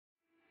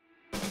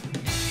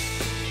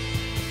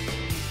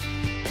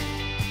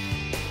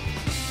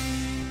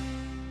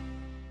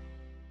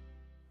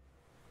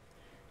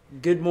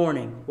Good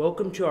morning.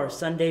 Welcome to our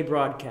Sunday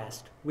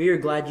broadcast. We are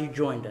glad you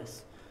joined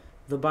us.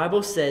 The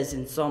Bible says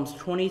in Psalms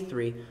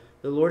 23,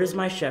 "The Lord is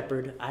my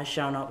shepherd, I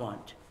shall not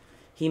want.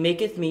 He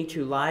maketh me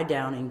to lie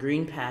down in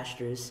green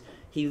pastures.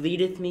 He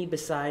leadeth me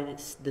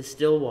beside the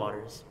still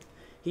waters.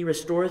 He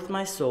restoreth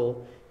my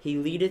soul. He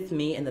leadeth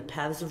me in the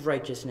paths of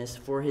righteousness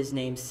for his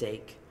name's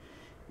sake.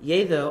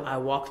 Yea, though I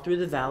walk through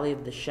the valley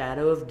of the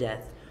shadow of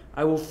death,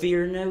 I will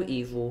fear no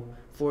evil,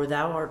 for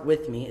thou art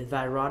with me.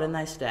 Thy rod and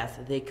thy staff,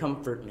 they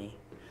comfort me.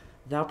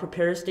 Thou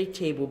preparest a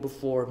table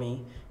before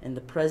me in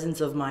the presence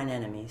of mine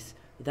enemies.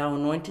 Thou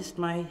anointest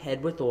my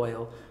head with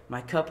oil,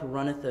 my cup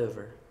runneth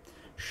over.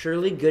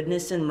 Surely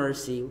goodness and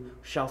mercy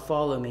shall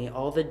follow me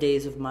all the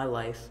days of my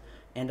life,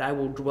 and I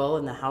will dwell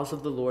in the house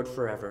of the Lord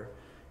forever."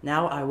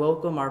 Now I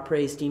welcome our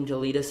praise team to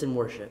lead us in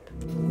worship.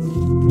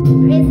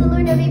 Praise the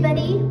Lord,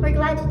 everybody. We're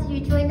glad that you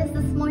joined us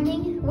this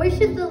morning.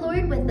 Worship the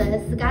Lord with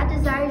us. God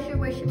desires your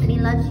worship and he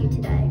loves you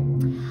today.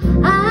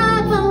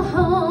 I go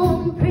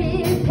home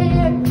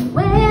prepared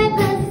where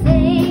the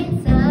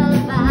saints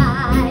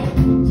abide,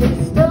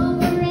 just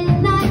over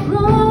in thy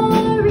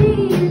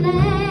glory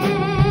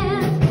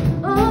land.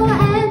 Oh,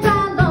 and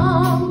I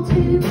long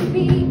to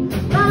be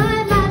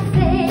by my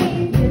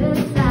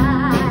Savior's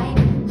side,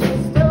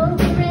 just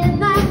over in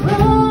thy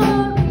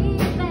glory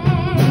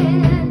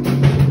land.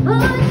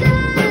 Oh,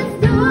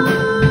 just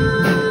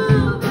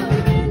over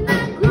in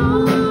thy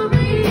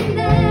glory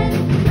land,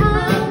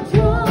 I'll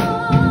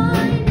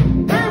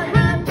join the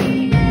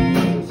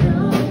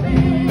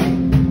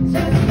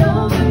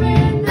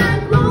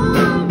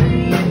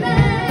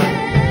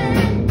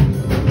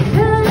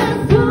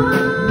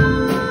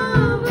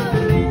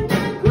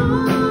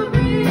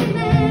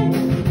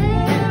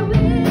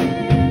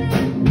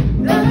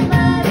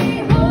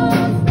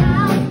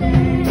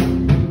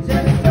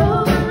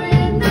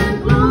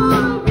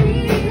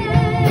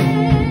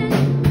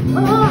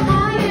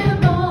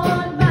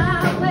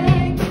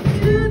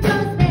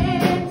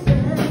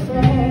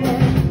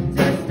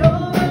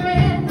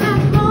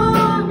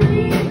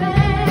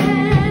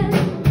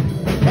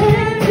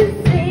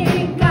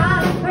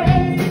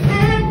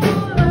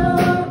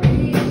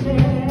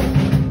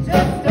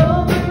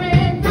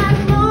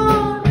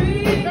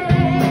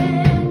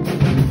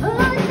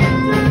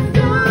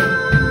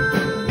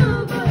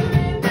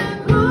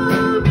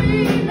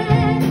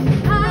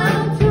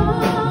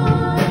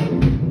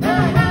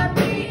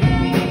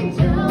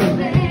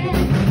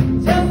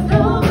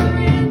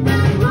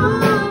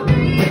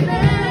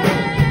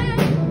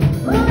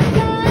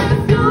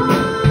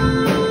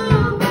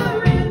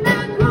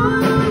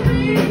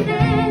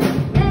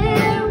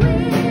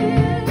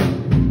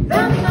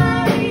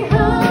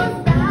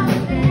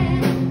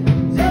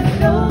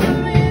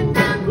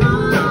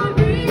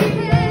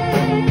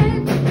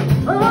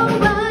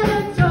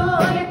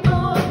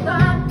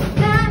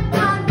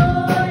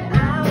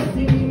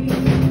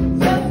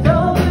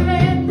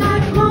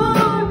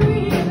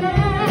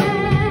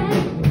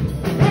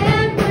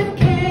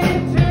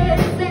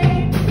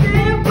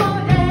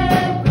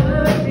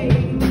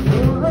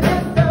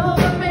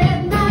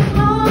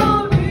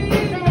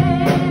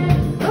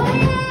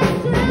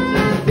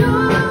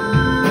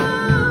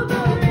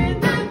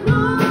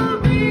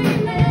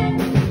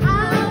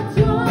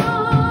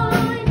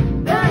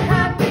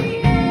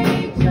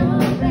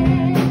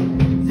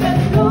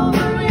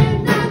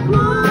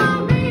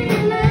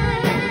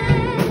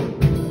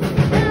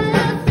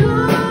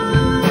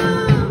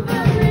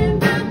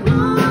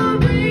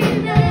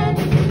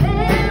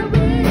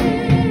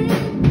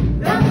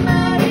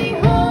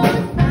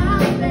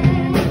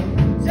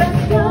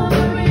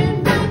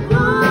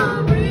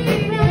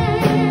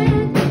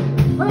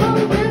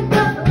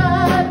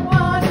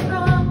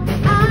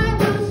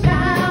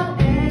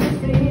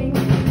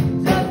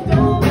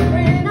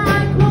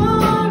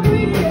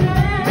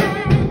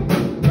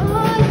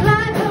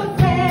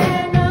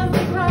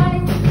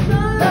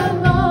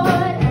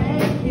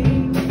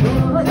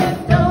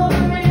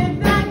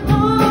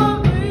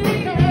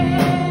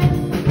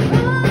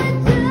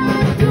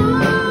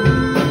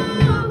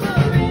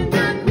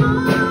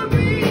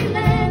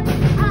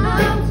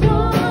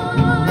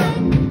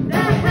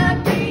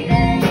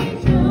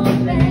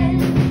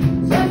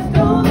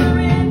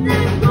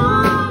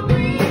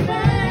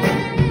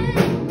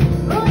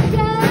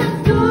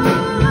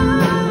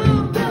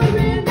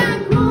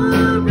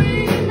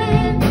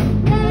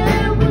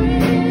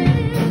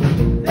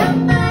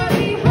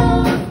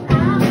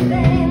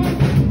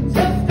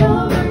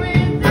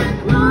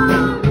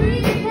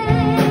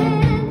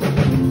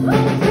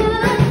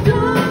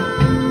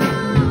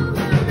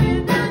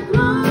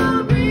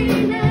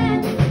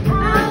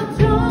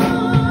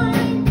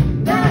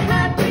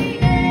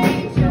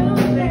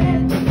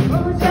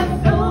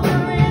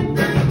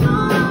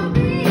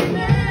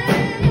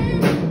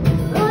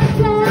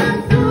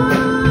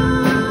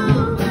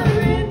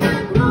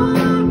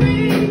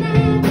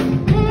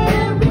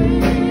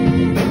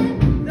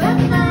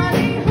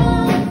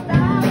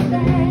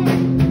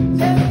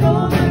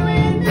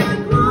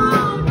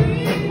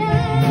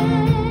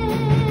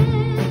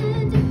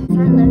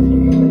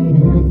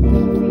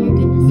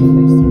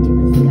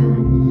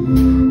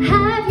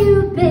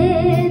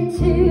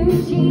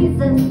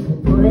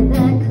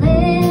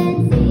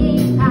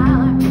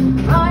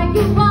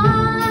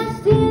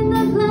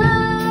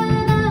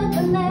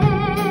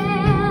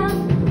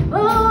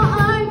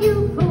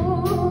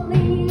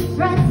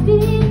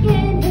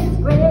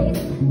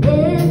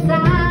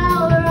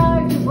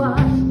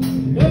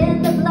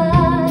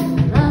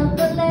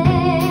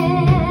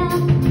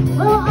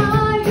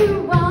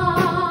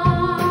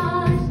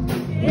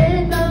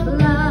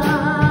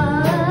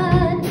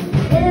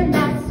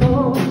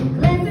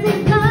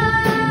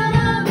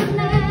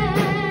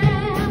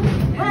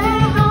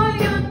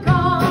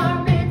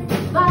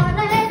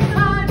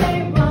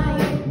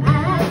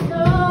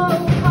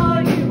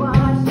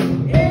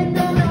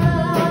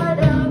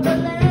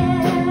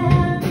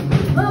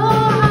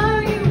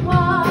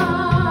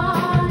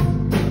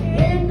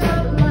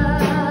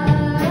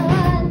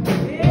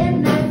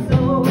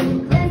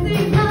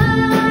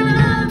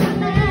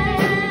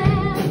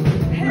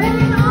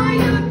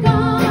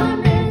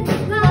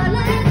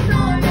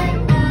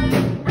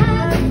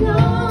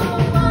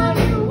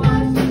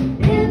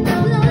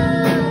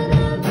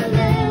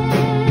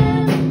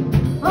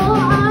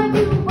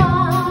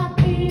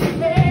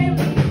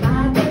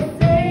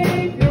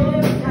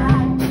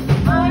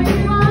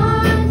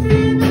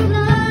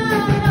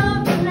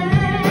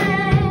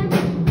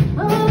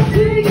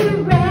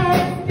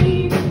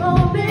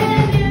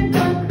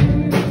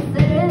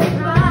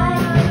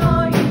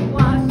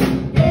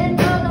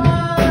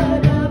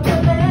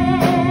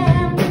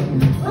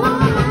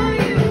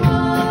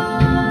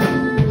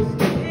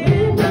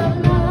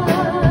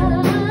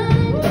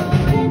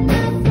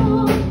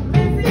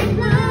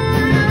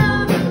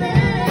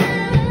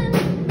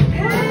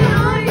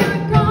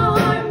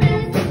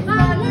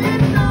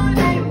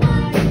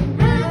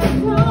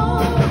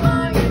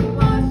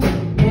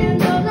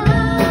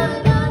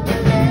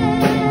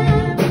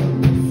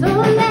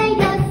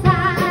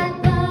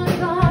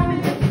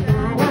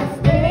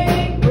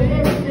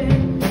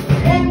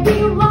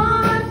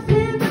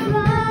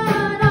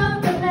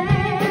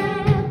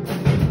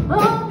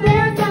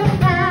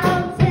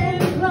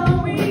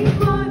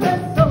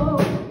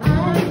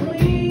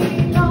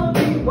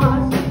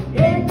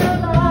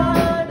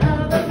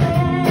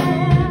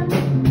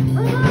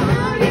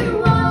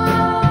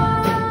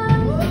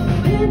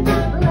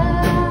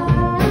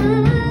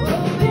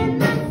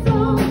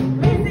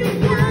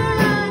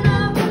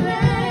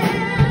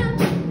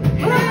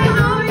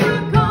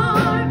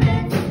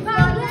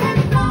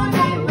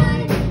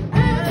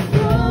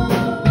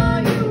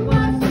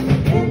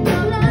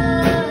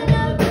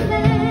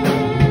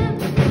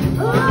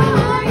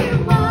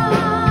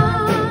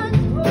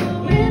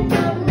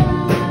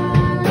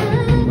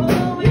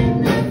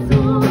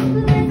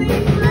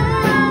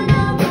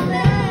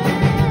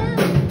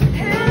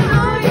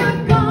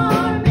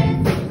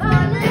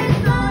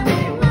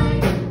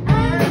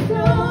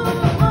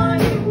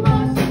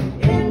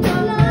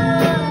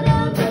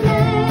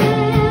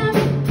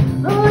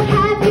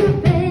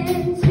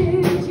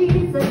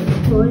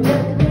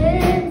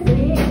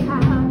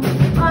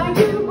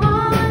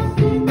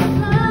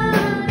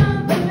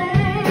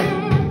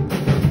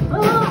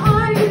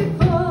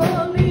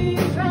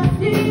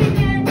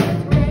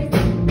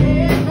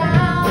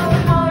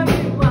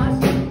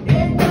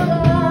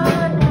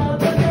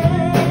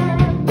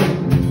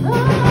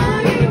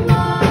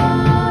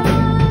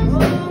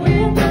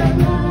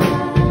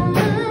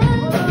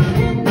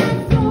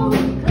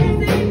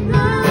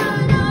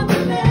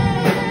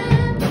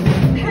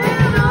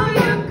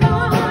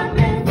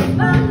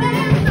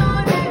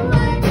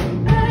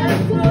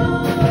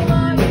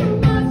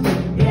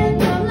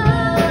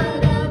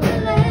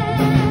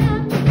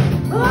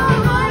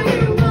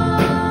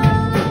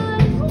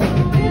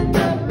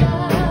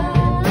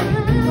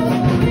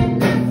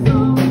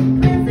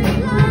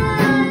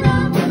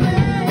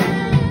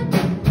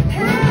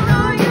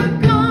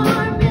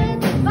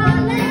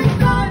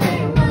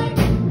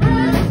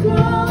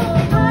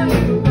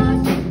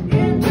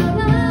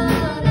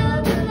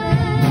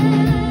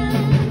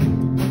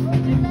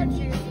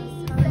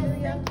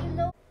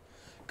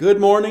Good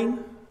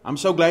morning. I'm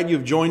so glad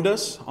you've joined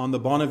us on the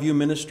Bonneview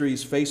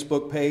Ministries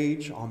Facebook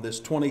page on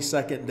this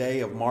 22nd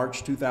day of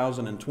March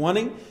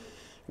 2020.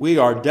 We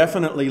are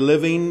definitely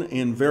living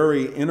in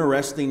very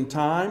interesting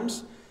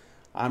times.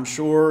 I'm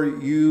sure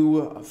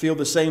you feel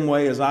the same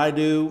way as I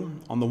do.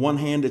 On the one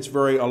hand, it's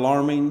very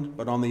alarming,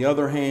 but on the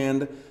other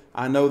hand,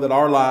 I know that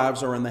our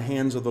lives are in the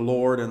hands of the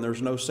Lord and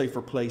there's no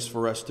safer place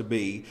for us to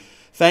be.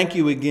 Thank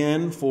you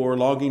again for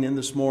logging in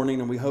this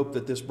morning, and we hope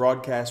that this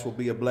broadcast will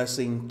be a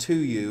blessing to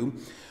you.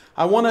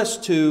 I want us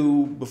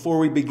to, before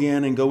we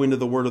begin and go into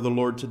the Word of the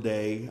Lord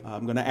today,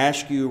 I'm going to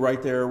ask you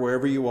right there,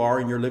 wherever you are,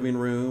 in your living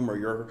room or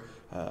your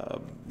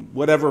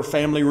whatever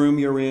family room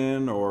you're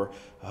in, or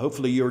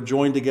hopefully you're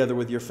joined together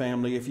with your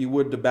family, if you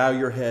would, to bow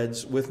your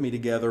heads with me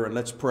together and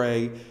let's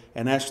pray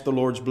and ask the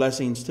Lord's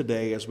blessings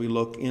today as we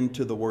look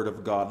into the Word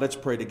of God. Let's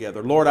pray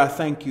together. Lord, I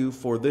thank you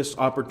for this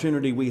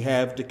opportunity we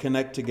have to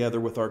connect together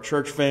with our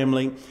church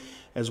family,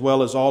 as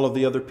well as all of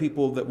the other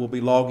people that will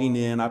be logging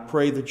in. I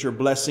pray that your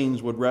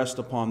blessings would rest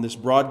upon this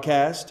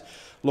broadcast.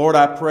 Lord,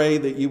 I pray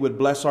that you would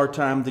bless our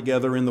time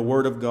together in the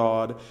Word of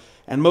God.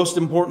 And most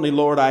importantly,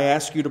 Lord, I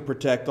ask you to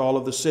protect all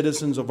of the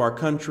citizens of our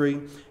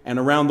country and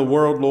around the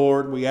world,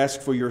 Lord. We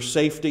ask for your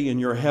safety and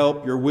your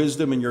help, your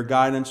wisdom and your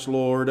guidance,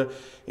 Lord,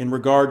 in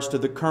regards to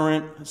the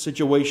current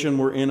situation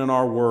we're in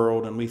our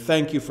world. And we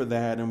thank you for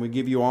that, and we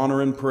give you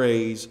honor and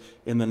praise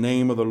in the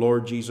name of the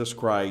Lord Jesus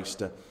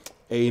Christ.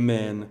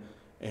 Amen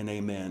and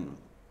amen.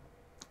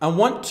 I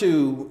want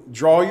to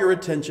draw your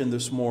attention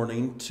this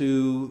morning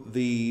to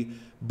the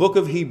book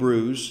of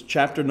Hebrews,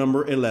 chapter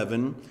number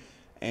 11.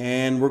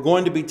 And we're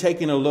going to be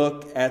taking a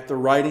look at the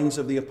writings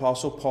of the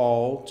Apostle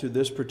Paul to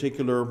this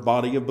particular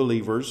body of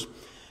believers.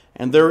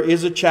 And there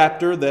is a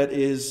chapter that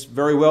is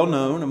very well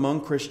known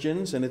among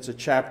Christians, and it's a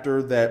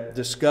chapter that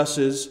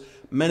discusses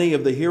many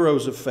of the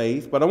heroes of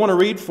faith. But I want to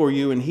read for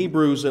you in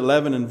Hebrews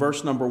 11 and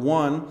verse number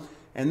 1,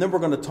 and then we're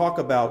going to talk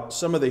about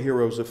some of the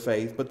heroes of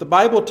faith. But the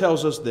Bible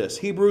tells us this.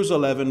 Hebrews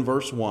 11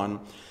 verse 1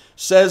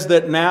 says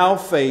that now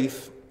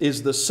faith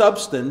is the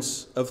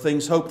substance of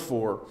things hoped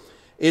for.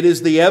 It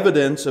is the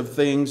evidence of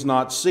things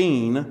not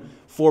seen,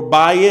 for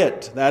by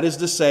it, that is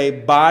to say,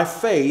 by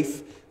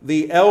faith,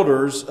 the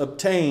elders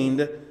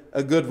obtained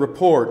a good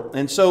report.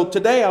 And so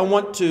today I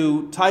want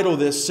to title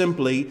this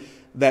simply,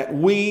 that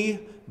we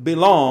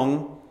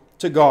belong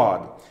to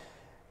God.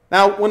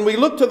 Now, when we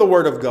look to the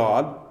Word of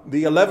God,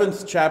 the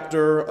 11th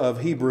chapter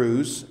of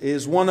Hebrews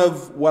is one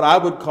of what I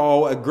would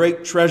call a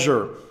great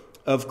treasure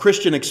of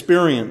Christian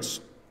experience.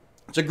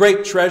 It's a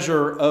great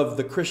treasure of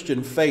the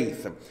Christian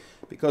faith,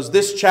 because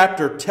this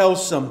chapter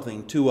tells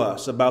something to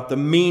us about the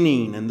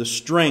meaning and the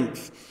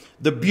strength,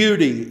 the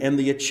beauty and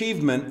the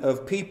achievement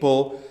of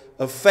people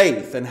of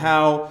faith, and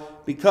how,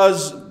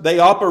 because they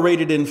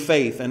operated in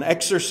faith and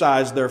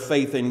exercised their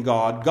faith in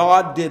God,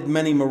 God did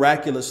many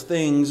miraculous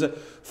things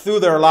through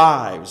their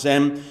lives.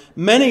 And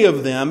many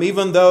of them,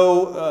 even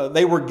though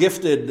they were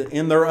gifted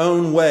in their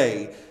own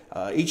way,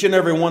 each and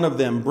every one of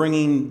them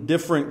bringing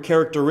different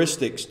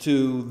characteristics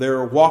to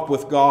their walk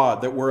with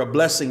God that were a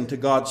blessing to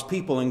God's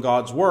people and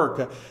God's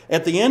work.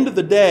 At the end of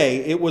the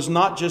day, it was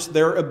not just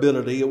their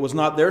ability, it was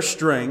not their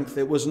strength,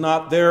 it was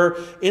not their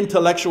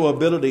intellectual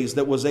abilities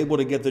that was able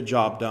to get the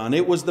job done.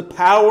 It was the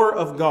power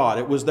of God.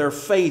 It was their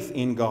faith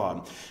in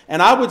God.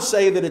 And I would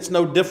say that it's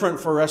no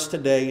different for us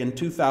today in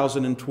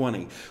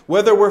 2020.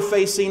 Whether we're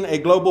facing a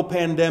global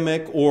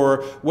pandemic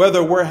or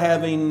whether we're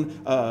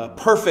having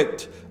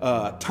perfect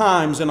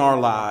times in our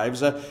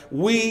lives,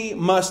 we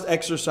must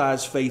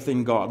exercise faith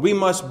in God. We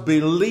must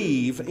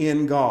believe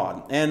in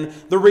God. And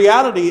the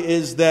reality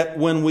is that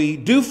when we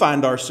do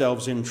find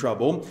ourselves in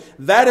trouble,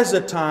 that is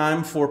a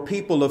time for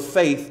people of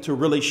faith to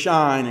really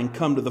shine and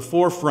come to the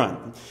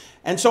forefront.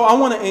 And so I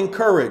want to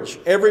encourage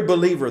every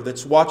believer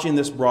that's watching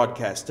this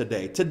broadcast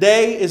today.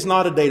 Today is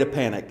not a day to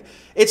panic.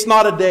 It's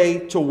not a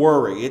day to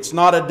worry. It's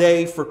not a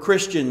day for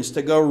Christians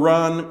to go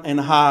run and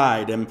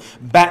hide and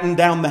batten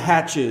down the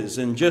hatches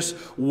and just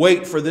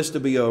wait for this to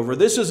be over.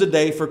 This is a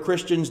day for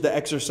Christians to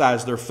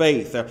exercise their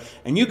faith.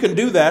 And you can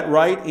do that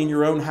right in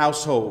your own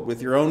household,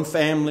 with your own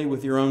family,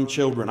 with your own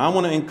children. I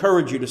want to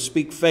encourage you to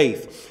speak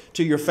faith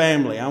to your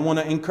family. I want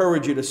to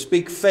encourage you to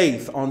speak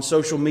faith on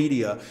social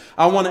media.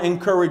 I want to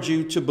encourage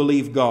you to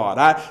believe God.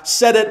 I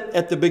said it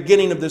at the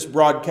beginning of this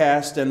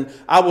broadcast, and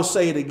I will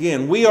say it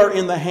again. We are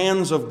in the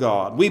hands of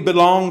God. We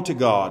belong to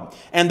God.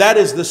 And that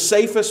is the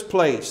safest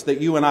place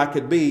that you and I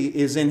could be,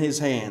 is in His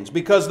hands.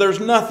 Because there's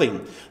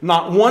nothing,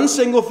 not one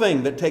single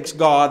thing, that takes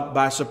God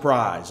by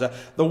surprise.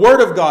 The Word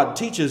of God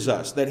teaches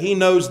us that He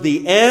knows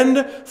the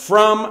end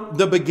from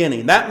the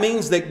beginning. That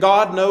means that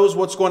God knows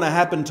what's going to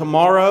happen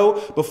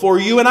tomorrow before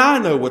you and I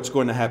know what's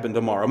going to happen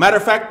tomorrow. Matter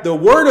of fact, the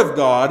Word of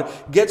God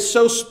gets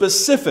so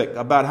specific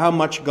about how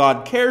much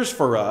God cares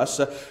for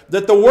us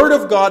that the Word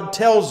of God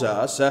tells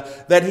us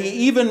that He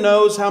even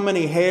knows how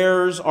many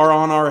hairs are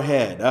are on our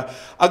head.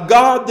 A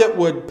God that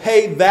would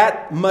pay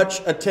that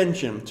much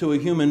attention to a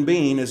human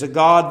being is a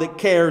God that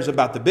cares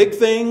about the big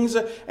things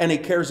and He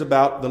cares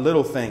about the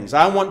little things.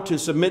 I want to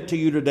submit to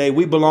you today,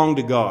 we belong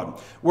to God.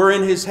 We're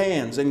in His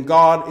hands and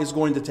God is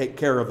going to take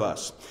care of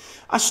us.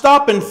 I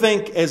stop and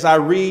think as I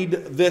read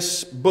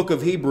this book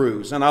of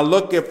Hebrews and I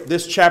look at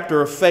this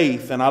chapter of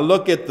faith and I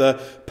look at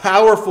the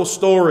powerful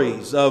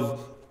stories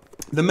of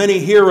the many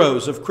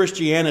heroes of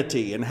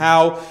Christianity and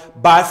how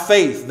by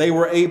faith they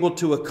were able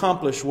to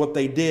accomplish what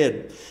they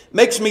did.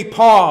 Makes me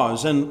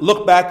pause and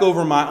look back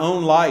over my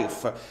own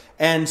life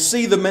and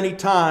see the many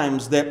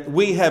times that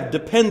we have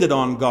depended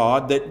on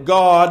God, that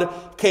God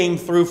came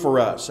through for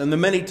us, and the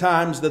many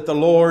times that the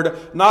Lord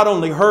not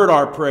only heard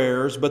our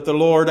prayers, but the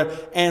Lord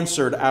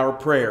answered our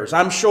prayers.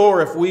 I'm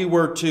sure if we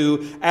were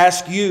to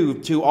ask you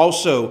to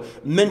also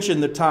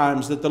mention the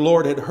times that the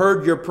Lord had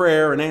heard your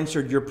prayer and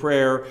answered your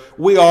prayer,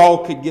 we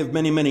all could give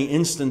many, many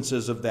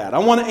instances of that. I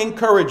want to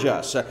encourage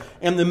us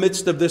in the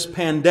midst of this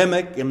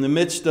pandemic, in the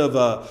midst of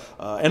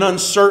an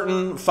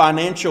uncertain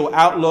financial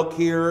outlook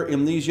here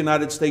in these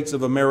United States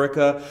of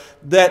America,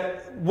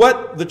 that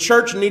what the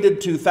church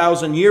needed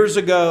 2,000 years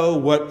ago,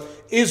 what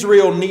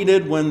Israel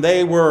needed when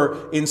they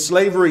were in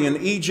slavery in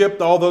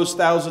Egypt all those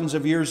thousands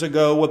of years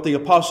ago, what the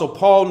Apostle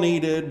Paul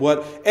needed,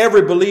 what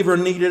every believer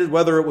needed,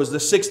 whether it was the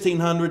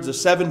 1600s, the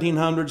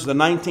 1700s, the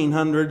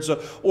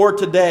 1900s, or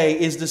today,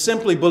 is to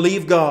simply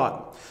believe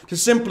God, to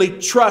simply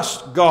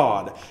trust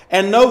God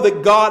and know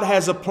that God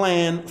has a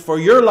plan for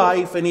your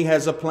life and He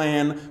has a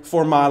plan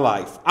for my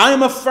life. I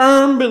am a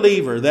firm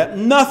believer that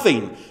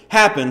nothing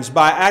happens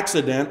by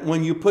accident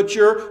when you put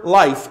your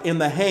life in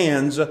the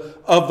hands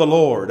of the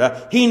Lord.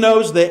 He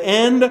knows the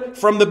end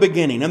from the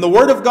beginning. And the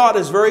Word of God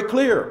is very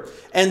clear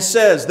and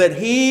says that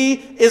He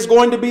is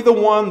going to be the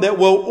one that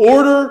will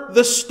order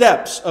the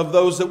steps of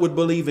those that would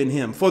believe in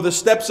Him. For the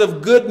steps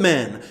of good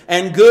men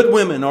and good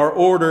women are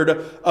ordered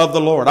of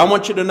the Lord. I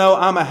want you to know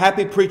I'm a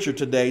happy preacher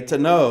today to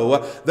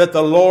know that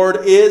the Lord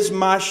is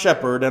my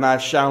shepherd and I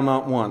shall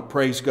not want.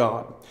 Praise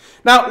God.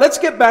 Now, let's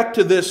get back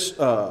to this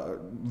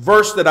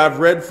verse that I've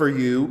read for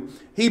you,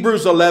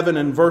 Hebrews 11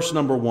 and verse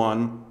number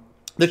 1.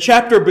 The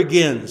chapter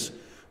begins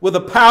with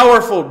a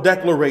powerful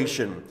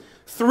declaration.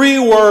 3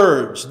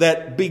 words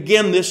that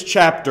begin this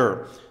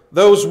chapter.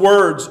 Those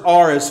words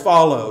are as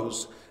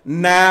follows: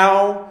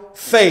 now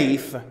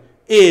faith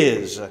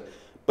is.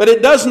 But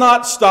it does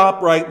not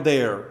stop right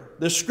there.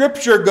 The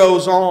scripture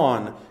goes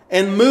on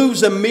and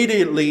moves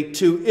immediately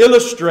to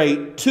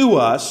illustrate to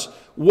us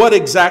what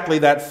exactly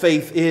that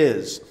faith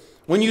is.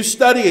 When you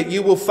study it,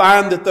 you will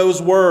find that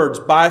those words,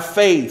 by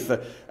faith,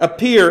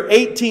 appear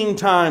 18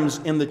 times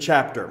in the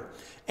chapter.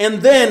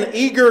 And then,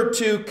 eager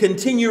to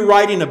continue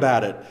writing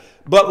about it,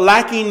 but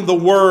lacking the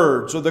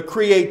words or the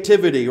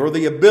creativity or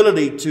the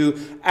ability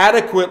to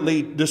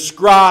adequately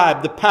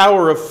describe the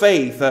power of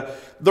faith,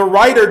 the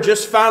writer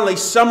just finally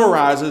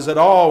summarizes it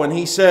all and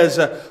he says,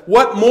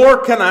 what more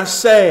can I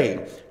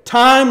say?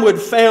 Time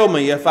would fail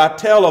me if I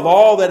tell of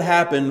all that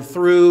happened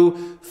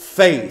through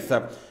faith.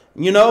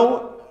 You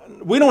know,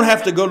 we don't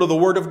have to go to the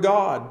Word of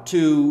God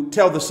to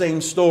tell the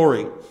same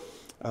story.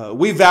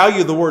 We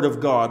value the Word of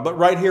God, but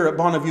right here at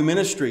Bonneview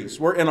Ministries,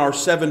 we're in our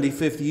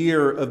 75th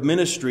year of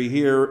ministry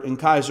here in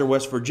Kaiser,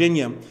 West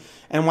Virginia.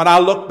 And when I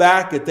look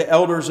back at the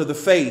elders of the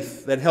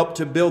faith that helped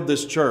to build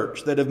this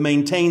church, that have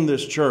maintained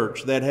this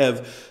church, that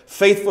have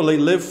faithfully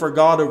lived for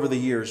God over the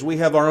years, we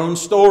have our own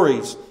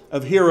stories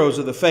of heroes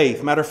of the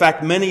faith. Matter of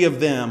fact, many of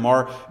them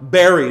are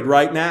buried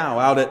right now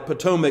out at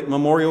Potomac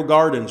Memorial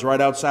Gardens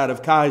right outside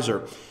of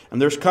Kaiser.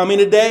 And there's coming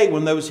a day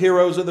when those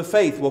heroes of the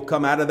faith will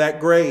come out of that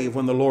grave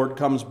when the Lord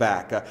comes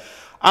back.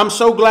 I'm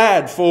so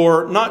glad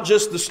for not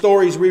just the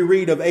stories we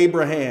read of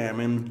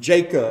Abraham and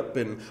Jacob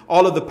and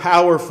all of the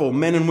powerful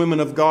men and women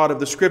of God of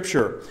the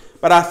Scripture,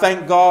 but I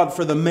thank God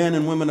for the men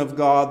and women of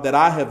God that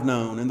I have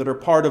known and that are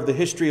part of the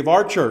history of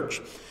our church.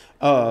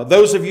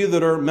 Those of you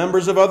that are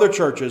members of other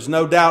churches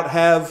no doubt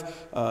have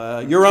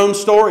your own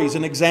stories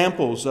and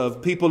examples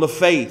of people of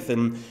faith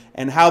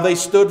and how they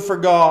stood for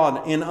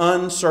God in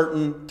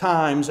uncertain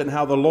times and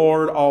how the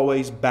Lord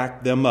always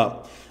backed them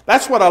up.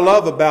 That's what I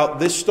love about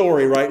this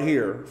story right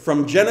here.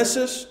 From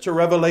Genesis to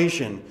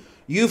Revelation,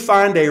 you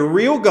find a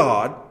real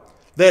God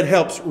that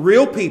helps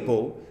real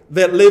people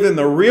that live in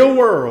the real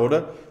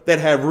world, that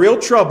have real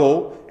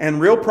trouble and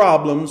real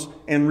problems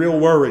and real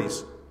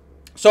worries.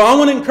 So I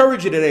want to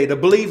encourage you today to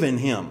believe in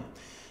Him.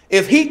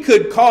 If He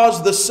could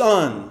cause the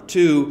sun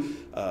to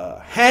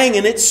hang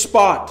in its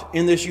spot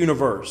in this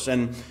universe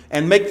and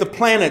make the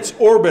planets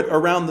orbit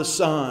around the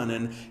sun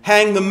and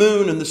hang the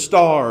moon and the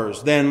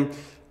stars, then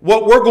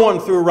what we're going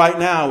through right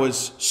now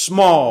is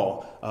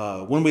small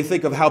when we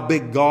think of how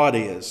big God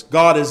is.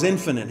 God is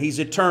infinite. He's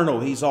eternal.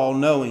 He's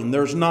all-knowing.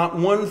 There's not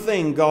one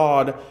thing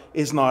God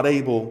is not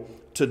able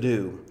to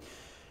do.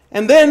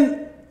 And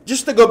then,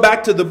 just to go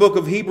back to the book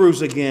of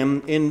Hebrews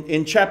again,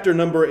 in chapter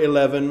number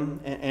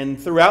 11,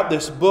 and throughout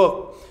this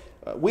book,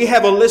 we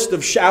have a list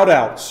of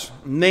shout-outs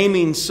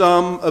naming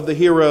some of the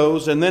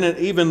heroes, and then it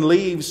even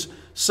leaves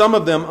some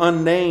of them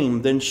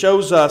unnamed and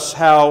shows us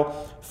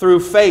how through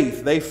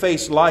faith they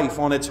faced life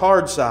on its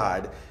hard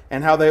side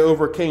and how they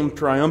overcame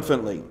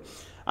triumphantly.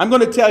 I'm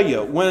going to tell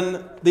you,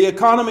 when the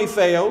economy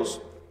fails,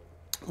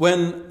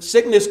 when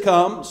sickness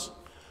comes,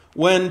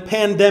 when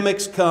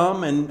pandemics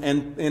come,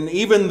 and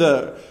even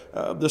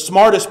the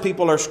smartest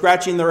people are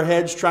scratching their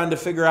heads trying to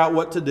figure out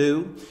what to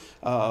do,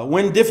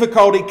 when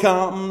difficulty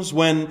comes,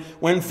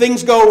 when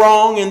things go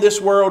wrong in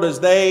this world, as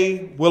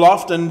they will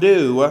often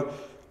do,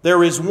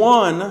 there is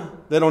one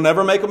that will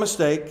never make a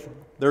mistake.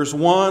 There's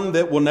one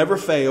that will never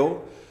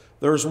fail.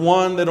 There's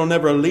one that will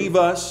never leave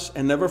us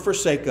and never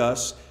forsake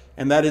us,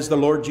 and that is the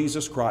Lord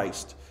Jesus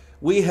Christ.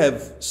 We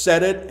have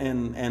said it,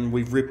 and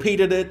we've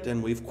repeated it,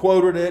 and we've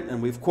quoted it,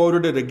 and we've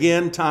quoted it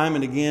again, time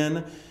and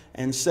again,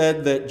 and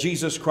said that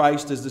Jesus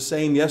Christ is the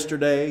same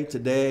yesterday,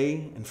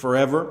 today, and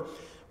forever.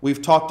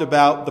 We've talked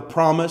about the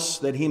promise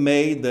that He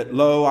made that,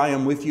 lo, I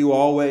am with you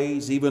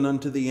always, even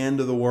unto the end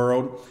of the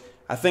world.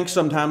 I think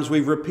sometimes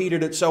we've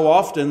repeated it so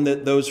often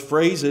that those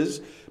phrases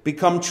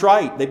become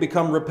trite, they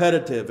become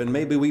repetitive, and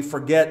maybe we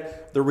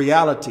forget the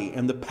reality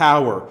and the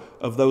power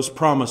of those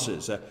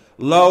promises.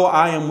 Lo,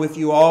 I am with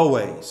you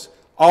always.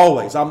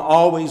 Always. I'm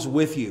always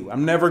with you.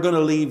 I'm never going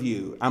to leave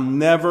you. I'm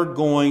never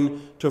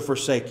going to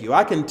forsake you.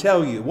 I can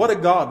tell you what a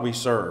God we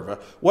serve.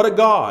 What a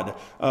God.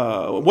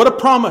 What a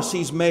promise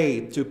He's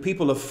made to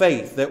people of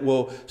faith that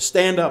will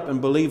stand up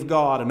and believe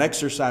God and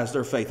exercise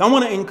their faith. I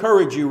want to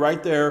encourage you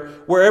right there,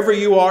 wherever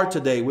you are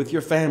today with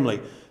your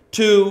family,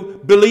 to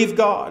believe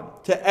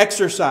God, to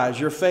exercise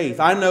your faith.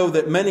 I know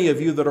that many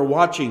of you that are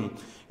watching,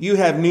 you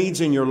have needs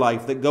in your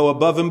life that go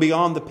above and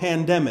beyond the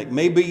pandemic.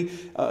 Maybe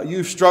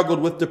you've struggled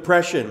with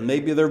depression.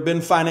 Maybe there have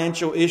been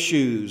financial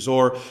issues,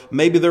 or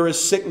maybe there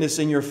is sickness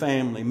in your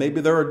family.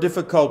 Maybe there are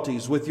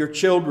difficulties with your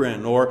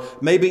children, or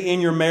maybe in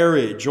your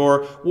marriage,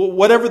 or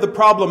whatever the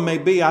problem may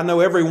be. I know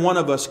every one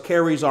of us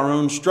carries our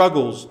own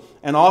struggles,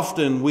 and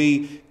often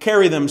we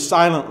carry them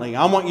silently.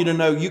 I want you to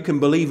know you can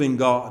believe in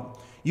God.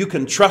 You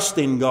can trust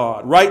in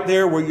God. Right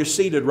there where you're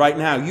seated right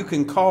now, you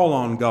can call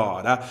on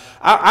God.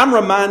 I'm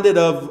reminded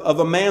of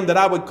a man that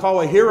I would call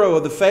a hero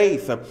of the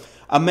faith,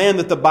 a man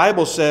that the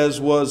Bible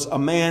says was a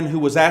man who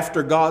was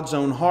after God's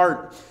own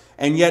heart,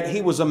 and yet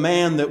he was a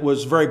man that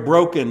was very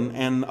broken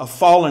and a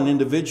fallen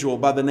individual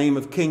by the name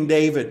of King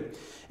David.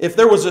 If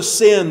there was a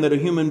sin that a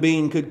human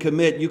being could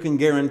commit, you can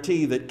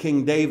guarantee that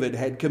King David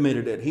had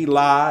committed it. He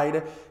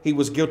lied. He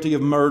was guilty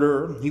of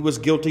murder. He was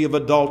guilty of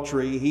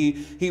adultery.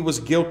 He was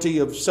guilty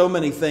of so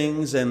many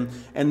things and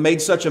made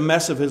such a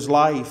mess of his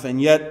life.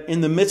 And yet,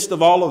 in the midst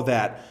of all of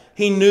that,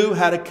 he knew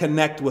how to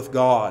connect with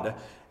God.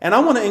 And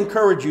I want to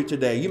encourage you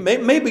today.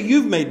 Maybe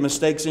you've made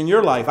mistakes in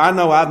your life. I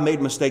know I've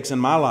made mistakes in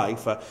my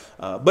life.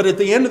 But at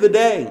the end of the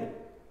day,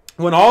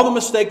 when all the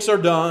mistakes are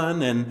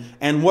done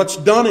and what's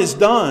done is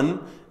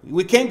done,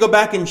 we can't go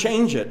back and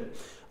change it.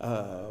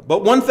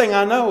 But one thing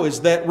I know is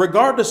that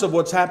regardless of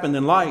what's happened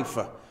in life,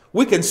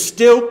 we can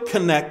still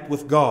connect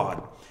with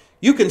God.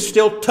 You can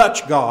still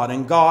touch God,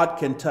 and God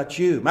can touch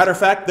you. Matter of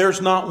fact, there's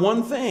not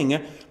one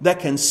thing that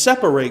can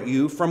separate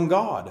you from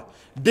God.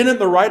 Didn't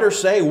the writer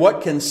say,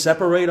 what can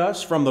separate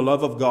us from the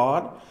love of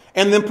God?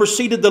 And then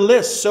proceeded to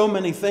list so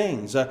many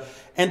things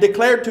and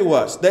declared to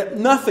us that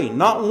nothing,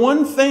 not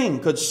one thing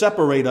could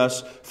separate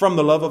us from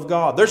the love of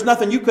God. There's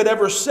nothing you could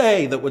ever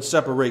say that would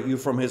separate you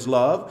from His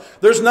love.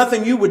 There's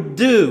nothing you would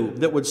do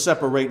that would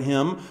separate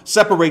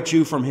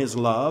you from His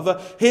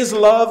love. His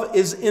love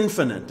is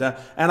infinite.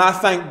 And I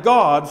thank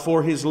God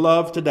for His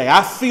love today.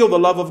 I feel the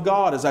love of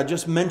God as I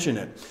just mentioned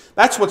it.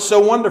 That's what's so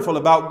wonderful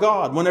about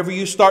God. Whenever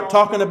you start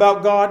talking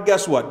about God,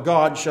 guess what?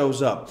 God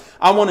shows up.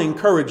 I want to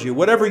encourage you,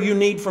 whatever you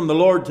need from the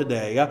Lord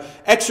today,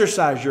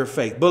 exercise your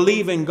faith.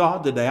 Believe in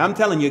God today. I'm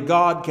telling you,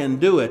 God can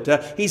do it.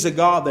 He's a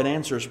God that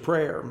answers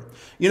prayer.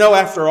 You know,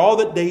 after all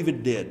that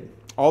David did,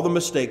 all the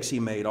mistakes he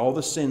made, all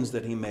the sins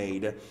that he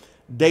made,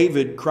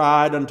 David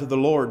cried unto the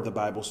Lord, the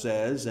Bible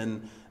says,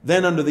 and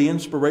then under the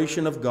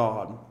inspiration of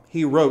God,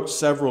 he wrote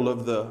several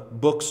of the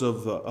books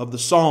of the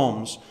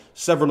Psalms,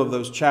 several of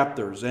those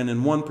chapters. And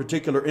in one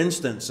particular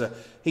instance,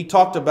 he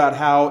talked about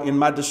how in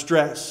my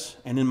distress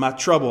and in my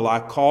trouble, I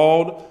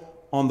called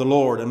on the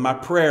Lord, and my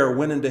prayer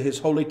went into His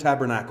holy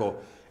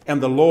tabernacle, and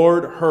the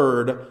Lord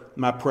heard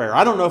my prayer.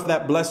 I don't know if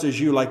that blesses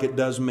you like it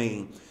does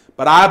me,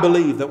 but I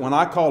believe that when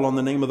I call on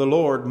the name of the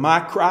Lord, my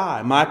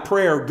cry, my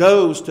prayer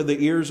goes to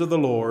the ears of the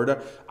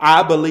Lord.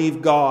 I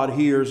believe God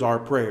hears our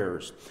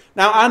prayers.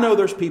 Now, I know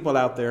there's people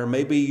out there,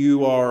 maybe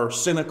you are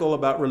cynical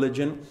about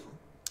religion.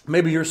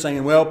 Maybe you're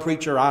saying, well,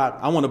 preacher,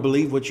 I want to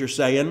believe what you're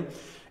saying.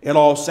 It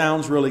all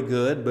sounds really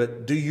good,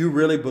 but do you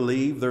really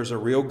believe there's a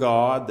real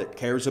God that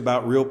cares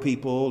about real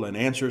people and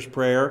answers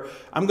prayer?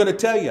 I'm going to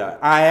tell you,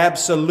 I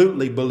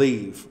absolutely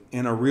believe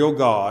in a real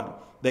God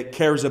that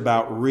cares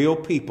about real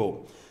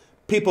people.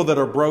 People that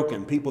are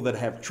broken, people that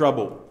have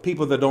trouble,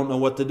 people that don't know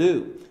what to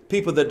do,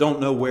 people that don't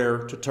know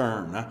where to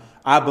turn.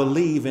 I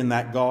believe in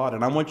that God,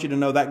 and I want you to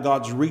know that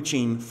God's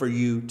reaching for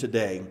you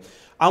today.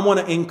 I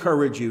want to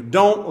encourage you.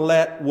 Don't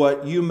let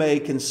what you may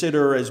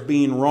consider as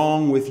being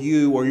wrong with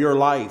you or your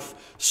life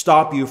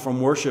stop you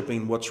from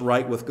worshiping what's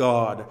right with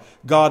God.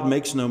 God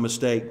makes no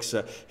mistakes.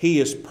 He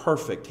is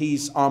perfect.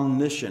 He's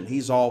omniscient.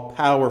 He's all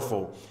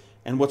powerful.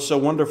 And what's so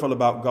wonderful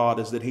about God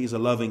is that He's a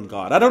loving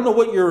God. I don't know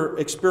what your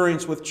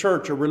experience with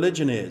church or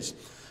religion is.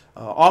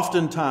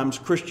 Oftentimes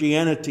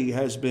Christianity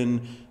has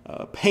been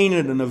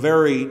painted in a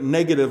very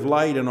negative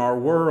light in our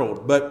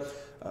world. But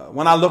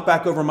when I look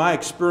back over my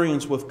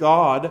experience with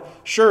God,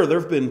 sure, there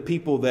have been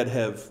people that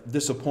have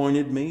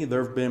disappointed me.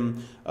 There have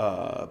been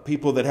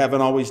people that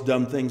haven't always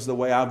done things the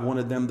way I've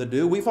wanted them to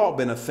do. We've all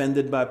been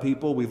offended by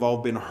people. We've all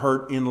been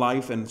hurt in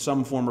life in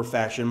some form or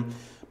fashion.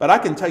 But I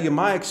can tell you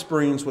my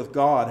experience with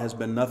God has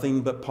been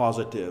nothing but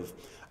positive.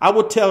 I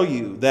will tell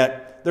you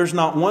that there's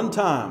not one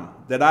time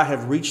that I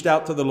have reached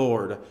out to the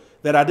Lord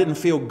that I didn't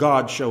feel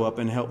God show up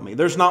and help me.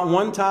 There's not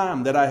one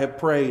time that I have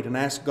prayed and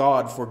asked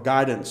God for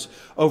guidance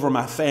over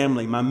my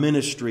family, my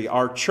ministry,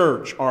 our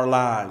church, our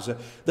lives,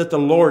 that the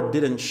Lord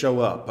didn't show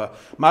up.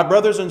 My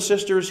brothers and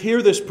sisters,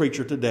 hear this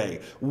preacher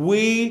today.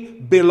 We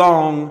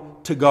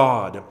belong to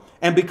God.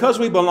 And because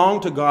we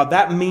belong to God,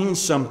 that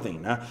means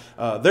something.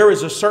 There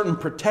is a certain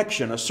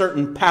protection, a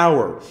certain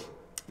power.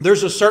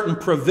 There's a certain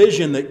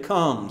provision that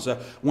comes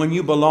when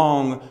you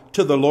belong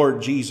to the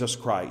Lord Jesus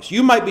Christ.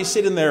 You might be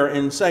sitting there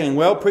and saying,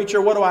 well,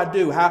 preacher, what do I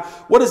do?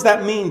 What does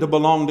that mean to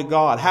belong to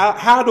God?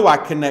 How do I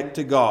connect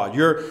to God?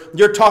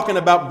 You're talking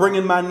about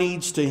bringing my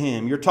needs to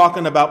Him. You're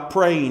talking about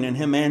praying and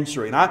Him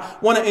answering. I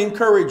want to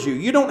encourage you.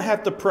 You don't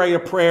have to pray a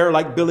prayer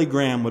like Billy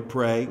Graham would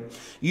pray.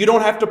 You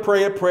don't have to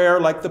pray a prayer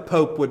like the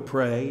Pope would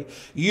pray.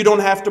 You don't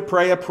have to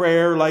pray a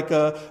prayer like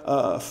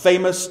a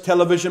famous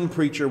television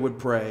preacher would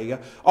pray.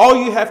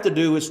 All you have to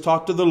do is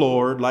talk to the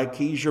Lord like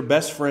He's your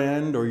best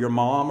friend or your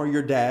mom or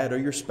your dad or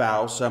your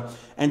spouse,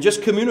 and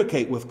just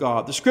communicate with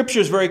God. The Scripture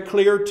is very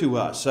clear to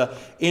us.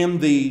 In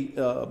the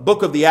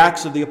book of the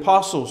Acts of the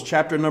Apostles,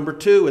 chapter number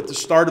 2, at the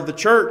start of the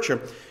church,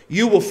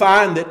 you will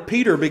find that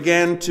Peter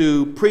began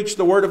to preach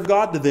the Word of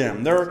God to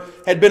them. There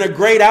had been a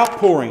great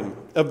outpouring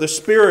of the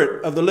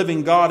Spirit of the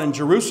living God in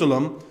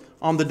Jerusalem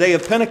on the day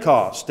of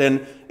Pentecost,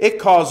 and it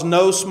caused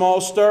no small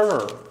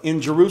stir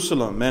in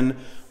Jerusalem. And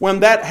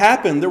when that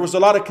happened, there was a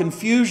lot of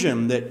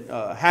confusion that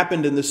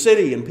happened in the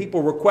city, and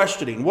people were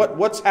questioning,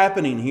 what's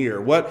happening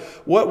here?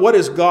 What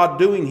is God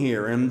doing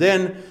here? And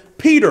then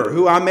Peter,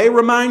 who I may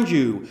remind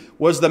you,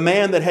 was the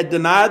man that had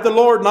denied the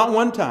Lord not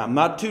one time,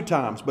 not two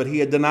times, but he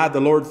had denied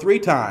the Lord 3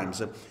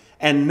 times.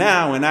 And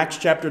now in Acts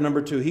chapter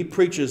number 2, he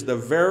preaches the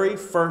very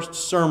first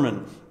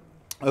sermon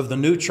of the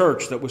new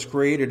church that was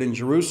created in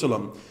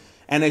Jerusalem.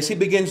 And as he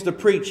begins to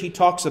preach, he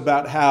talks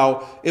about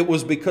how it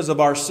was because of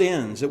our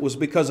sins, it was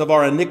because of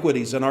our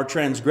iniquities and our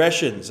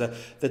transgressions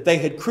that they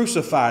had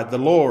crucified the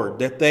Lord,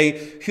 that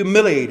they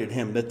humiliated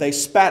Him, that they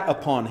spat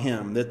upon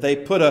Him, that they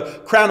put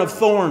a crown of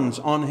thorns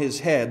on His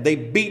head, they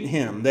beat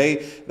Him, they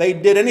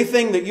did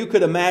anything that you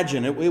could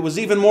imagine. It was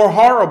even more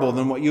horrible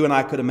than what you and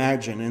I could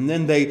imagine. And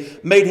then they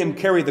made Him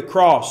carry the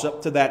cross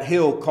up to that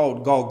hill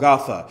called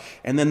Golgotha.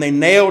 And then they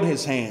nailed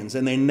His hands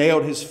and they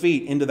nailed His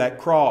feet into that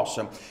cross.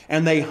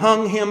 And they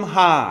hung Him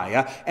high.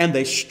 And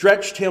they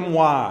stretched Him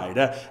wide,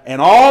 and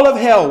all of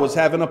hell was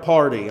having a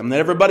party, and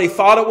everybody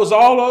thought it was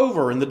all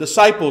over, and the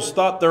disciples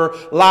thought their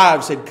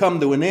lives had come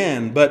to an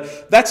end.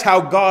 But that's how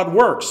God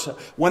works.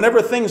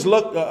 Whenever things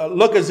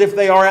look as if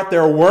they are at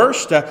their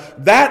worst,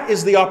 that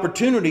is the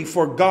opportunity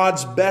for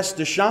God's best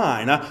to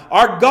shine.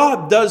 Our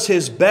God does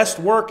His best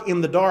work in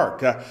the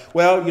dark.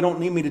 Well, you don't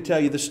need me to tell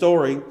you the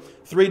story.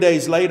 3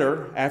 days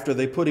later, after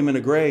they put Him in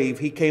a grave,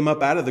 He came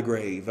up out of the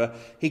grave.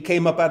 He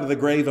came up out of the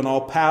grave in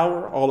all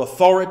power, all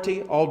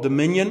authority, all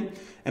dominion.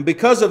 And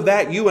because of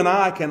that, you and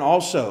I can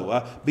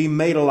also be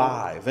made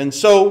alive. And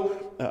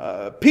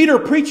so Peter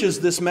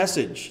preaches this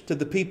message to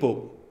the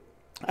people.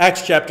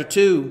 Acts chapter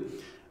 2,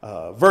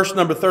 verse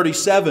number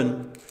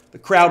 37, the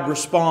crowd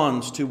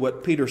responds to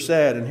what Peter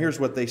said. And here's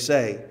what they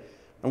say.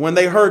 And when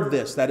they heard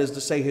this, that is to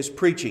say His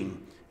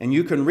preaching, and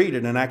you can read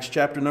it in Acts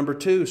chapter number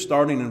 2,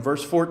 starting in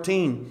verse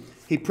 14.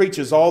 He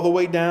preaches all the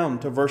way down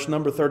to verse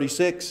number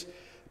 36. The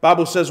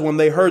Bible says when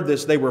they heard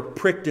this, they were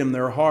pricked in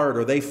their heart,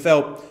 or they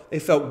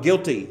felt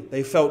guilty.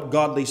 They felt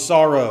godly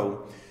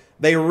sorrow.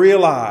 They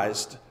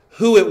realized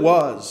who it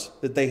was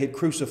that they had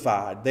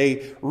crucified.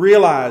 They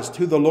realized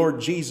who the Lord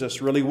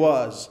Jesus really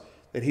was,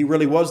 that He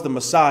really was the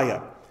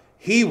Messiah.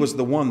 He was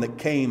the one that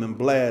came and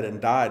bled and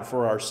died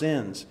for our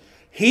sins.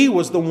 He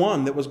was the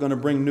one that was going to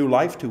bring new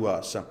life to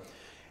us.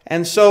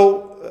 And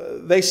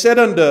so they said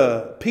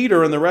unto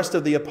Peter and the rest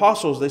of the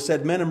apostles, they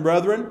said, men and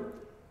brethren,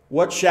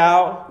 what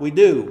shall we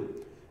do?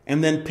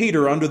 And then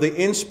Peter, under the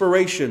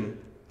inspiration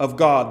of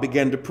God,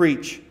 began to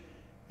preach.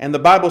 And the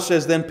Bible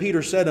says, then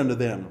Peter said unto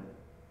them,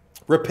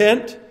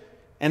 repent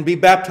and be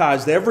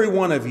baptized, every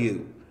one of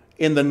you,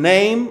 in the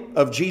name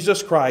of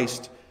Jesus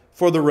Christ,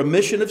 for the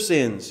remission of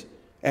sins,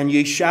 and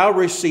ye shall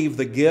receive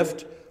the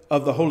gift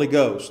of the Holy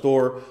Ghost.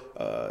 Or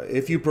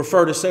if you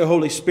prefer to say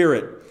Holy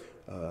Spirit,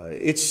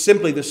 it's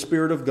simply the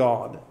Spirit of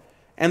God.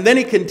 And then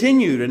he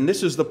continued, and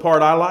this is the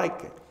part I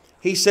like.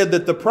 He said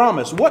that the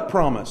promise, what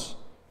promise?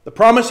 The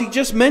promise he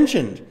just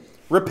mentioned,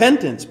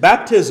 repentance,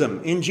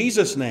 baptism in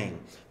Jesus' name,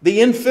 the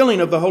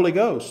infilling of the Holy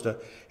Ghost.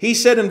 He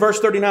said in verse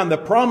 39, the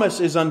promise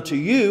is unto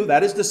you,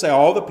 that is to say,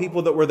 all the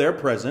people that were there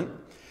present.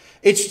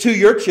 It's to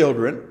your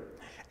children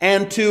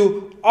and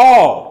to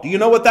all. Do you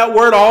know what that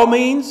word all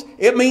means?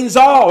 It means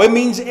all. It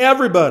means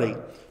everybody.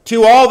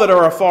 To all that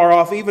are afar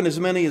off, even as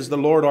many as the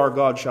Lord our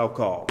God shall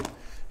call.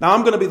 Now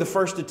I'm going to be the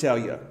first to tell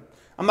you,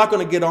 I'm not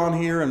going to get on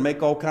here and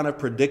make all kind of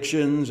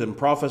predictions and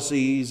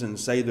prophecies and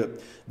say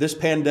that this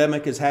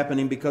pandemic is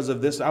happening because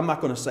of this. I'm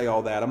not going to say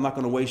all that. I'm not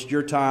going to waste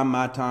your time,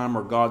 my time,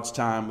 or God's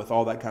time with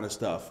all that kind of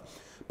stuff.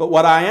 But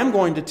what I am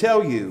going to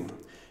tell you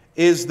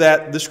is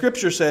that the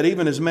Scripture said,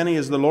 even as many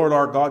as the Lord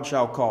our God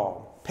shall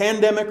call.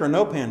 Pandemic or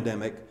no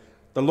pandemic,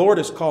 the Lord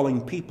is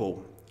calling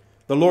people.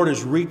 The Lord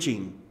is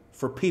reaching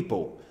for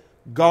people.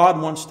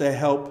 God wants to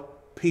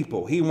help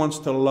people. He wants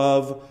to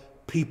love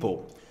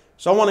people.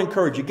 So I want to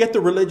encourage you, get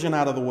the religion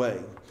out of the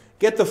way.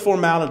 Get the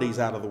formalities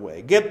out of the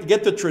way.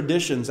 Get the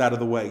traditions out of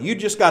the way. You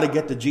just got to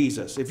get to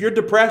Jesus. If you're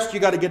depressed,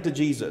 you got to get to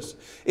Jesus.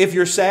 If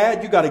you're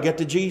sad, you got to get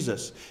to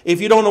Jesus. If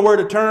you don't know where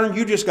to turn,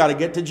 you just got to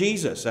get to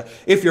Jesus.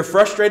 If you're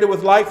frustrated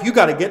with life, you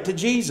got to get to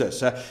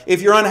Jesus.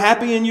 If you're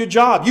unhappy in your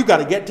job, you got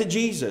to get to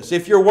Jesus.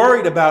 If you're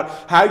worried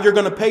about how you're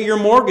going to pay your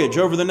mortgage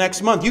over the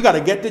next month, you got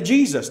to get to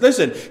Jesus.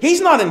 Listen,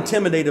 He's not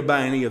intimidated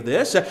by any of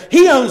this.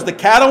 He owns the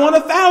cattle on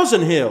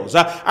 1,000 hills.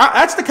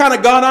 That's the kind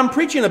of God I'm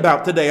preaching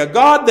about today. A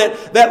God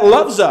that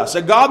loves us.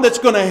 A God that's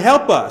going to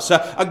help us.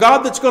 A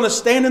God that's going to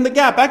stand in the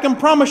gap. I can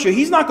promise you,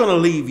 He's not going to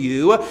leave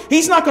you.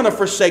 He's not going to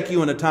forsake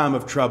you in a time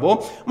of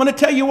trouble. I'm going to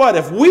tell you what,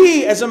 if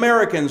we as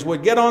Americans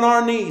would get on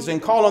our knees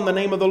and call on the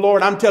name of the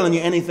Lord, I'm telling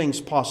you,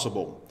 anything's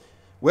possible.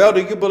 Well,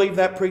 do you believe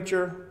that,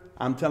 preacher?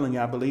 I'm telling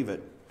you, I believe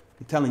it.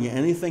 I'm telling you,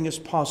 anything is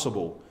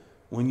possible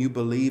when you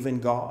believe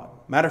in God.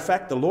 Matter of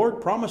fact, the Lord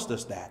promised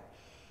us that.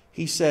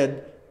 He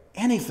said,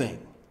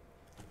 anything,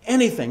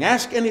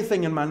 ask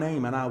anything in my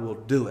name and I will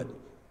do it.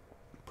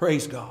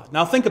 Praise God.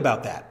 Now think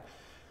about that.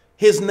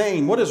 His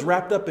name, what is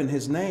wrapped up in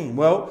His name?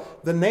 Well,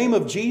 the name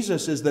of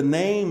Jesus is the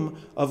name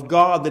of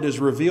God that is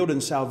revealed in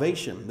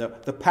salvation. The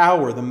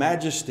power, the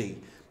majesty,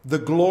 the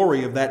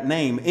glory of that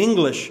name.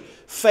 English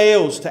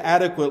fails to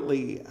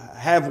adequately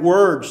have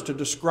words to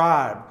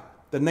describe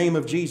the name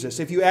of Jesus.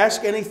 If you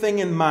ask anything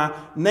in my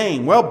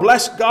name, well,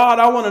 bless God,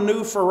 I want a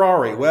new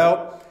Ferrari.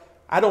 Well,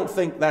 I don't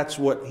think that's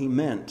what He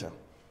meant.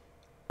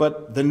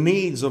 But the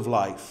needs of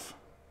life,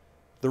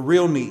 the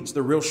real needs,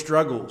 the real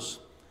struggles,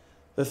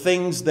 the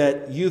things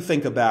that you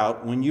think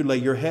about when you lay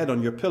your head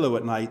on your pillow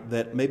at night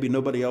that maybe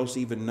nobody else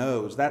even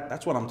knows.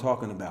 That's what I'm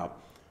talking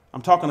about.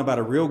 I'm talking about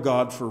a real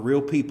God for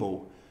real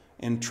people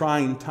in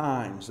trying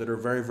times that are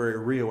very, very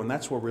real. And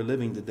that's where we're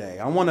living today.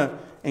 I want to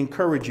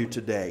encourage you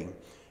today.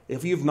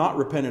 If you've not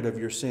repented of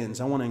your sins,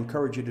 I want to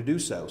encourage you to do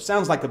so.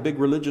 Sounds like a big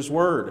religious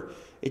word.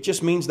 It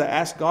just means to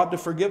ask God to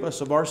forgive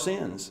us of our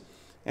sins.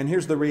 And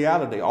here's the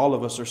reality. All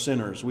of us are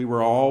sinners. We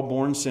were all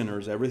born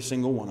sinners, every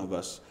single one of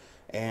us.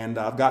 And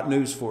I've got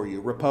news for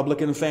you.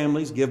 Republican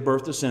families give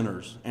birth to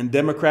sinners. And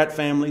Democrat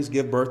families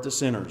give birth to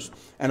sinners.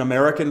 And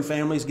American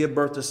families give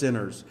birth to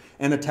sinners.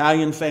 And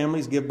Italian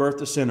families give birth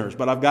to sinners.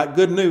 But I've got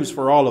good news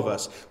for all of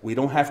us. We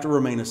don't have to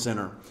remain a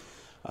sinner.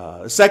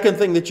 The second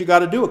thing that you got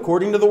to do,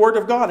 according to the Word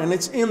of God, and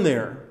it's in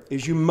there,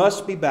 is you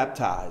must be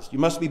baptized. You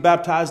must be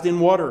baptized in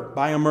water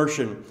by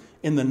immersion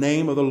in the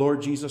name of the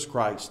Lord Jesus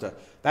Christ.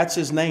 That's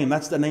His name.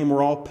 That's the name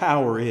where all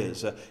power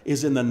is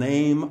in the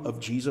name of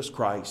Jesus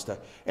Christ.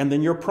 And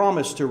then you're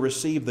promised to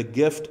receive the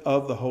gift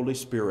of the Holy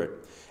Spirit.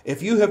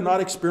 If you have not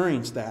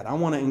experienced that, I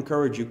want to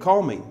encourage you.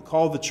 Call me.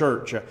 Call the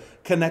church.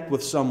 Connect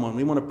with someone.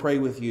 We want to pray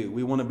with you.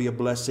 We want to be a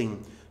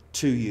blessing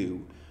to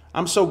you.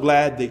 I'm so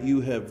glad that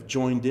you have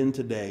joined in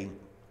today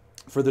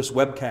for this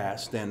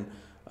webcast. And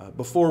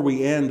before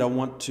we end, I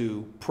want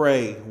to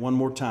pray one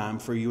more time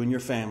for you and your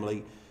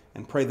family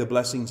and pray the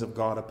blessings of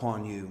God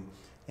upon you.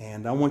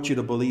 And I want you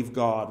to believe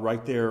God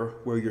right there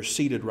where you're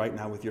seated right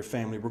now with your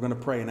family. We're going to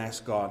pray and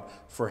ask God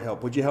for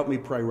help. Would you help me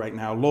pray right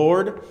now?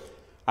 Lord,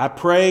 I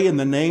pray in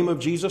the name of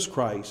Jesus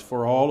Christ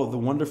for all of the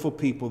wonderful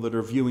people that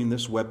are viewing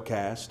this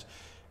webcast.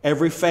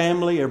 Every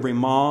family, every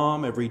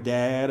mom, every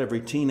dad,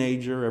 every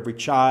teenager, every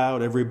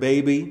child, every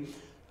baby.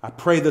 I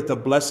pray that the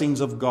blessings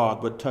of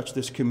God would touch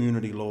this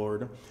community,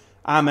 Lord.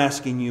 I'm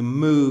asking you,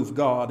 move,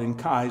 God, in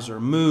Kaiser,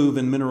 move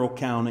in Mineral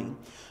County.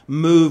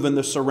 Move in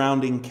the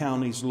surrounding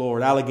counties,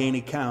 Lord,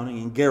 Allegheny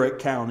County and Garrett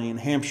County and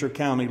Hampshire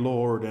County,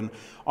 Lord, and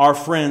our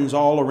friends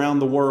all around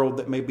the world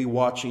that may be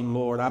watching,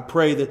 Lord. I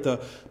pray that the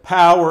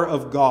power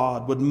of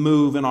God would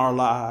move in our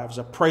lives.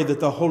 I pray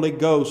that the Holy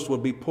Ghost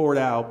would be poured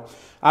out.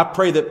 I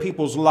pray that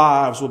people's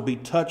lives would be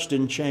touched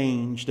and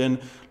changed. And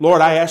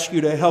Lord, I ask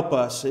you to help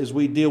us as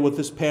we deal with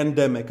this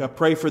pandemic. I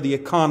pray for the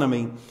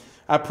economy.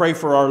 I pray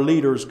for our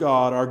leaders,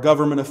 God, our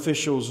government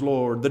officials,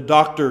 Lord, the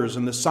doctors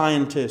and the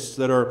scientists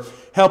that are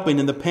helping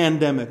in the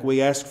pandemic.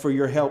 We ask for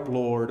your help,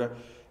 Lord,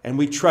 and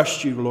we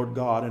trust you, Lord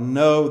God, and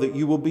know that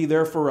you will be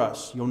there for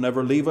us. You'll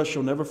never leave us.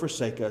 You'll never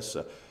forsake us.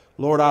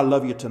 Lord, I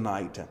love you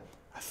tonight.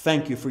 I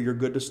thank you for your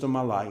goodness to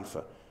my life.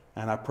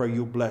 And I pray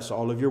you'll bless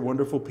all of your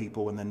wonderful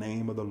people in the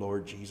name of the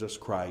Lord Jesus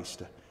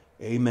Christ.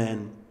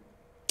 Amen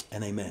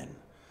and amen.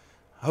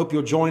 I hope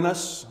you'll join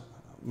us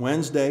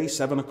Wednesday,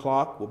 7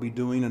 o'clock. We'll be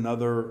doing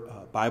another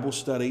Bible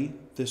study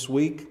this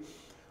week.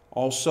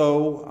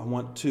 Also, I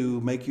want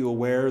to make you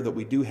aware that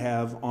we do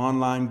have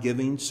online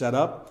giving set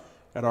up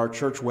at our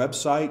church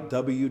website,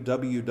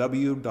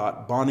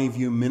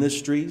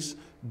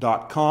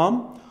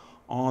 www.bonnieviewministries.com.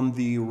 On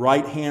the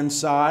right-hand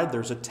side,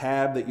 there's a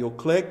tab that you'll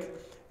click,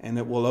 and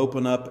it will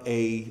open up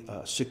a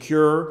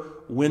secure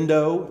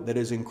window that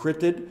is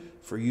encrypted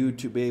for you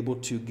to be able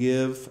to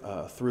give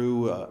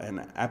through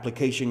an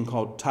application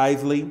called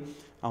Tithely.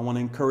 I want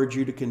to encourage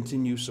you to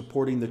continue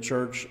supporting the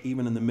church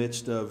even in the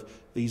midst of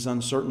these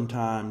uncertain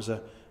times,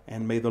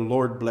 and may the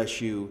Lord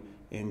bless you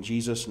in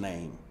Jesus'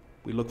 name.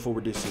 We look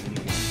forward to seeing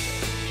you.